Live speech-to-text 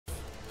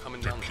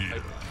coming down the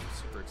pipeline.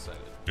 I'm super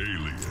excited.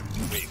 Alien.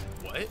 Wait,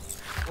 what?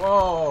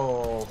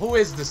 Whoa, who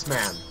is this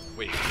man?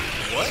 Wait,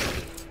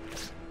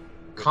 what?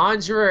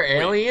 Conjurer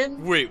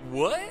Alien? Wait,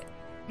 what?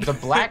 The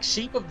black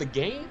sheep of the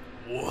game?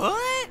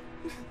 What?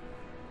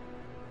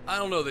 I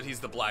don't know that he's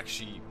the black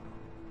sheep.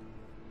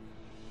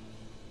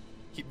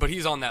 But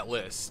he's on that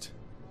list.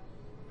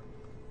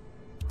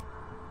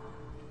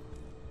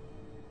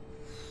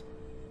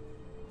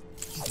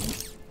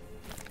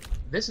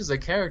 This is a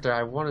character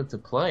I wanted to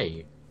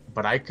play,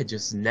 but I could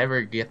just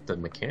never get the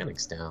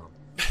mechanics down.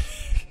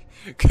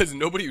 Because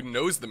nobody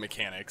knows the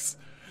mechanics.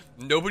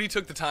 Nobody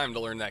took the time to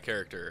learn that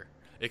character,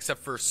 except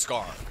for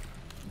Scar.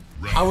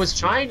 I was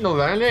trying to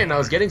learn it and I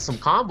was getting some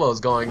combos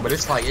going, but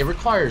it's like, it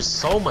requires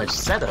so much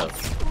setup.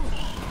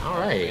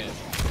 Alright.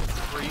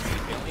 Crazy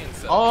alien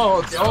setup.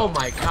 Oh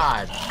my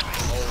god.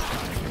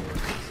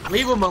 Oh,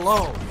 Leave him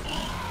alone.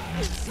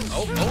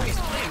 oh, he's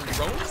playing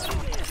Ronan?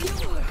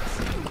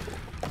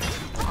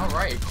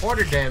 Alright,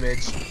 quarter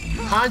damage.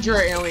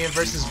 Conjurer Alien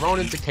versus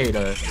Ronan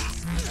Takeda.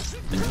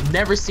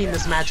 Never seen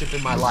this matchup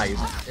in my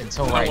life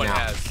until right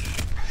now.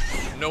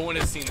 No one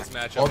has seen this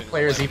matchup. Both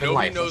players even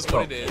Nobody life. knows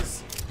what it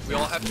is. We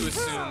all have to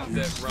assume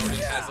that Ronan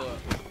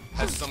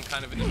has some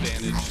kind of an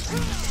advantage,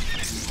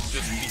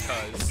 just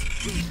because.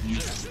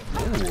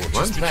 Ooh,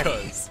 runs back.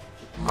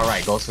 All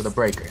right, goes for the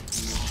breaker.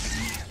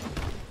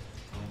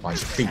 Watch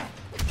your feet.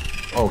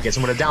 Oh, gets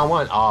him with a down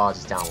one. Oh,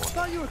 just down one. I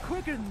thought you were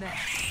quicker than that.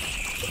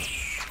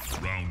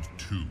 Round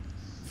 2.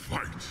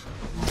 Fight.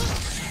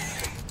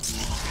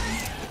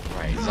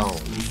 Right,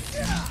 zone.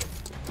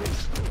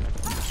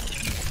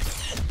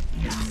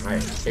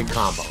 Alright, big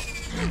combo.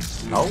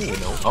 Oh,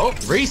 no. Oh,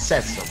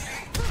 resets him.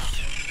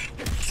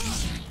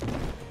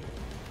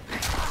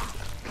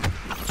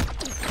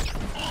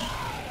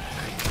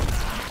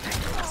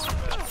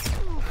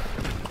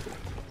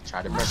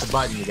 Try to press a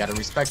button, you gotta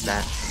respect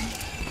that.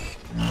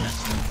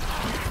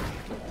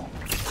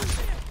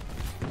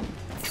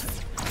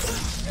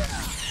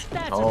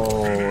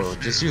 Oh,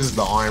 just uses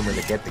the armor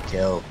to get the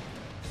kill.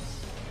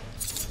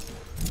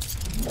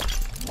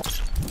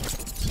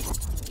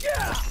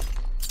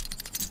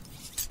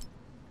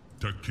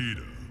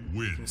 Takeda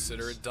wins.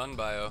 Consider it done,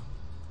 Bio.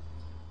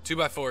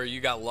 2x4,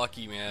 you got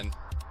lucky, man.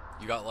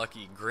 You got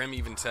lucky. Grim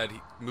even said,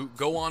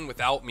 go on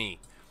without me.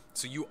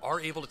 So you are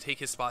able to take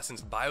his spot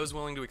since Bio's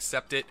willing to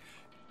accept it.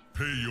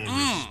 Pay your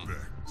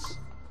respects.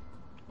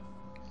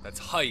 That's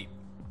height.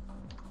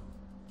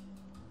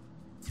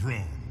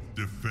 Throne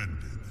defended.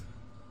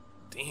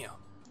 Damn.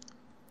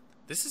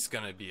 This is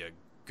gonna be a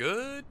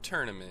good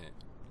tournament.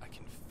 I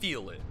can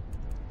feel it.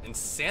 And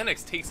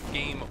Sanix takes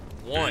game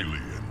 1.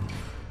 Alien.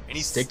 And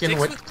he's sticking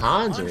with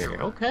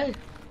Conjurer. Okay.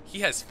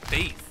 He has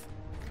faith.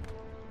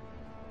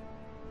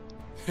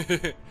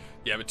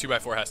 Yeah, but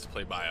 2x4 has to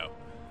play Bio.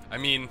 I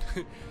mean,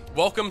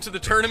 welcome to the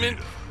tournament.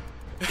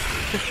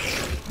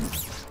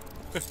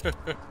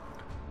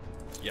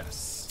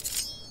 Yes.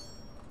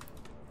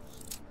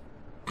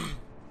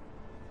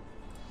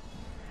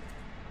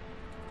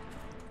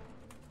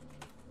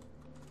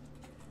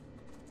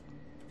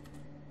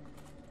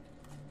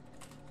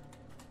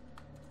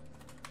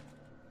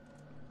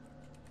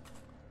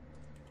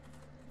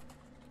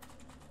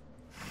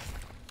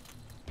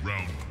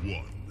 Round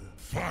 1.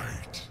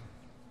 Fight.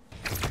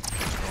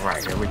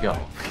 Alright, here we go.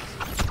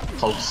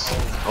 Close.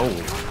 Oh.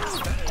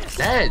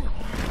 That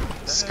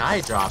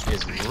sky drop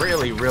is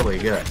really, really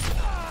good.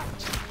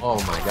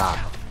 Oh my god.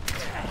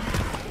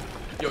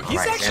 Yo, he's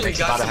actually Sanix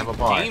got about to some have a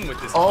bar. game with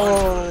this.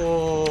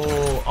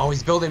 Oh,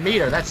 he's building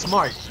meter. That's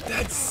smart.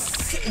 That's.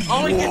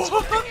 Oh, he gets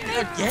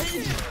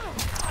again.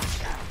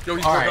 Yo,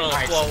 he's Alright, working on the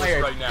alright, flawless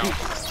Slayer. right now.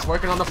 He's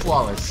working on the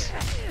flawless.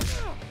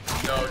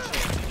 No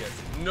chance he gets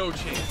it. No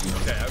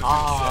chance. Okay, I was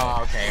Oh,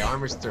 okay.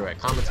 Armor's through it.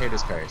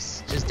 Commentator's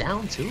curse. Just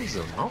down twos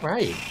him.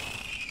 Alright.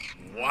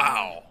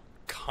 Wow.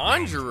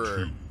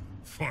 Conjurer.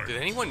 Fight. Did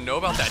anyone know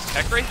about that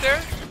tech right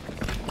there?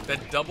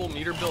 That double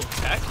meter build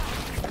tech?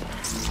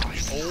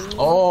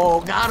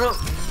 Oh, got him.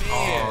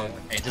 Man. Oh,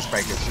 hey, just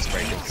break it. Just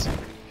break it.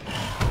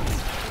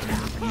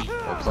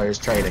 No players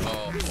trading.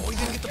 Oh, he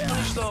didn't get the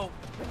punish though.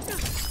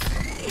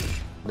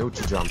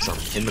 Neutral jump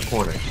something in the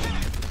corner.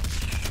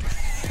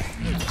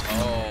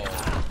 Oh.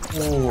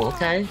 Ooh,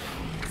 okay.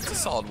 It's a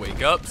solid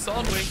wake up.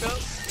 Solid wake up.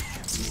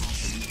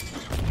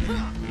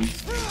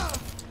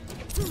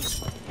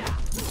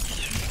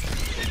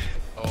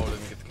 Oh,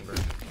 doesn't get the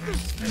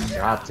conversion.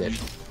 Dropped it.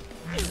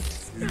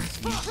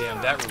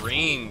 Damn, that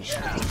range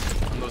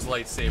on those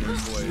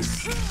lightsabers, boys.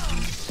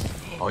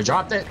 Oh, he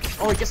dropped it.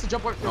 Oh, he gets the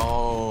jump.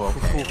 Oh,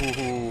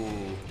 okay.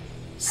 Ooh,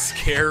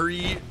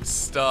 scary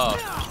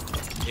stuff.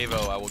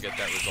 Avo, I will get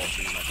that result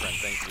for you, my friend.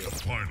 Thank you.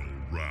 Final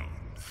round.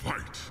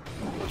 Fight.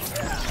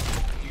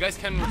 You guys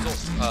can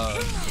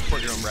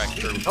support your own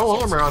bracket. For No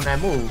armor on that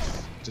move.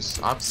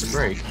 Just opposite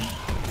break.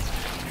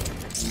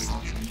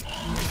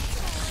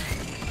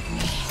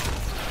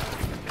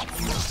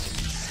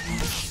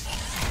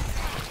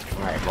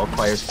 Alright, both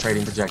players are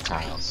trading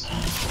projectiles.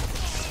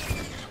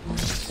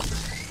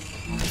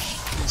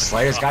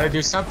 Slayer's gotta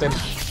do something.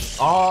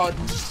 Oh,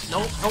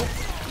 nope, nope.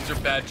 These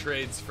are bad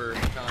trades for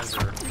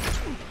Conjure.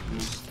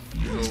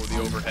 Oh, the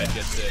overhead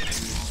gets it.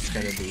 It's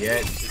gonna be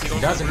it. He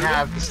doesn't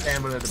have the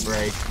stamina to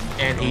break,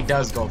 and he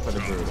does go for the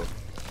brutal.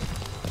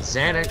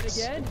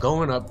 Sanix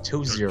going up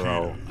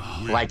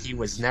 2-0 like he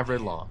was never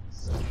lost.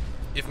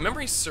 If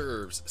memory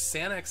serves,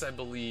 Sanix, I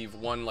believe,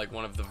 won like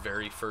one of the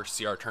very first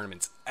CR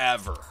tournaments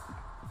ever.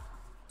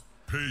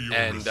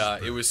 And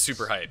it was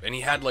super hype. And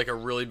he had like a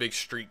really big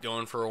streak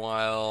going for a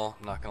while.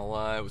 I'm not gonna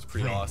lie, it was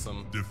pretty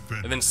awesome.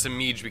 And then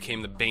Samij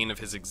became the bane of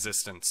his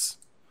existence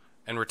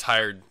and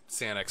retired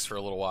Sanix for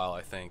a little while,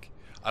 I think.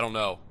 I don't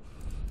know.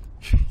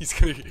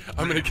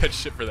 I'm gonna catch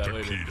shit for that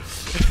later.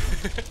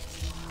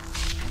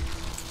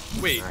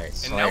 Wait,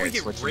 Nice. and now we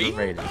get switching to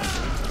raided?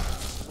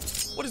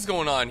 What is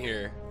going on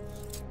here?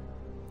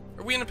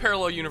 Are we in a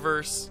parallel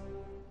universe?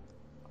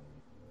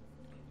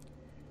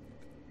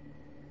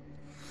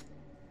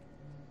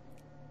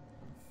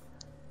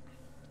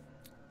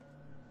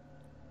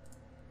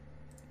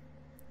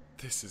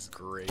 This is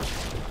great.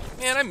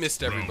 Man, I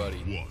missed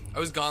everybody. I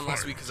was gone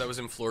last week because I was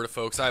in Florida,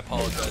 folks. I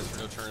apologize for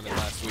no tournament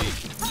last week.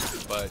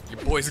 But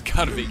your boys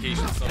got a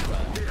vacation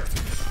sometime.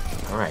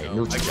 Alright,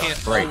 I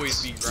can't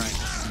always be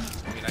grinding.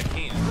 I mean, I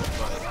can,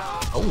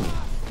 but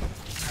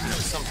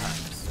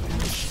sometimes.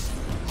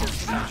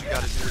 Sometimes you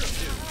gotta do it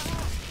too.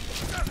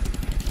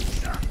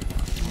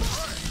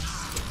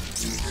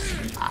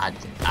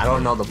 I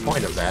don't know the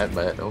point of that,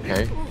 but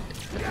okay.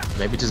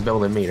 Maybe just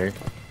build a meter.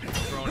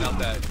 Throwing out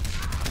that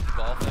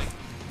ball thing.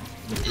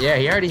 Yeah,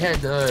 he already had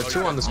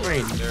 2 on the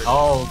screen.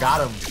 Oh, got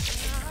him.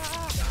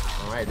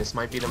 Alright, this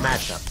might be the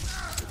matchup.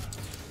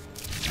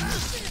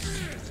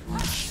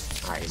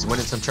 Alright, he's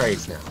winning some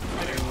trades now.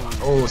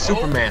 Oh,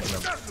 Superman.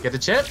 Get the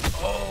chip?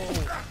 Oh,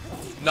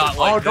 not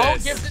like this. Oh,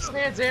 don't give this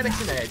man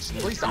Sanix an edge.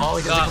 Please, he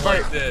doesn't Not convert.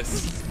 like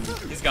this.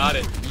 He's got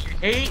it.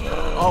 8.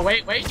 Oh,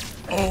 wait.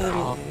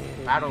 Oh,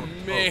 Battle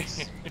man.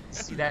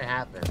 See that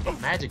happen.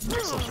 Magic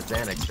pixel for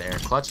Sanix there,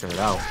 clutching it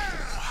out.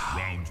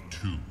 Round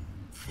 2.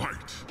 Fight.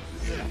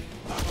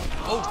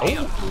 Oh,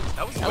 damn.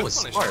 That was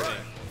smart.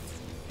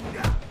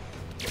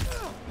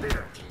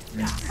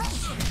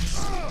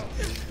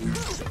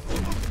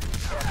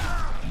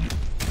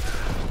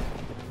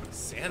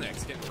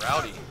 Sanix getting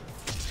rowdy.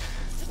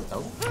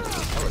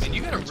 Oh, And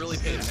you gotta really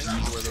pay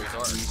attention to where those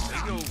are.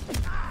 They go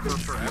for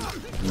forever.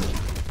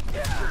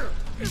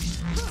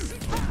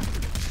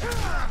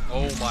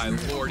 Oh my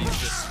lord, he's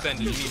just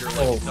spending meter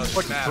like it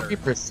doesn't matter.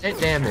 40%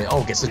 damage.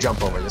 Oh, gets the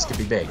jump over. This could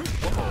be big.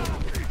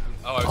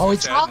 Oh, he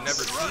I've drops.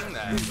 never seen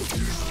that.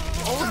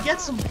 Oh, he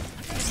gets him.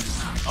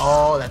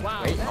 Oh, that.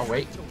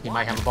 Wait. He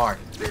might have a bar.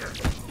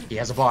 He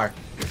has a bar.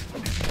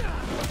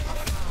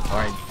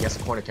 Alright, he has a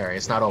corner carry.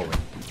 It's not over.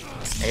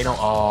 Ain't no.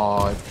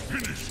 Oh.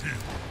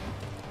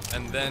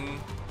 And then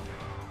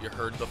you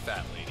heard the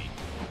fat lady.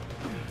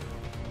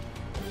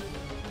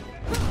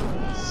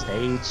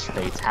 Stage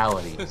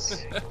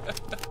fatalities.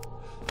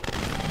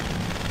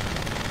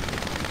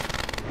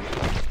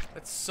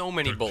 That's so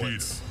many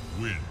bullets.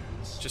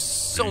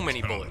 Just so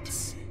many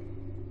bullets.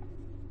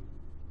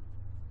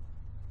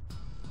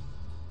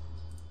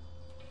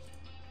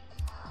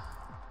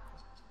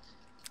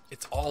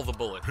 It's all the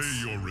bullets.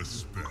 Pay your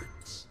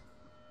respects.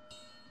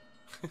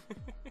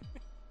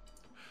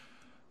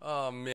 Oh man.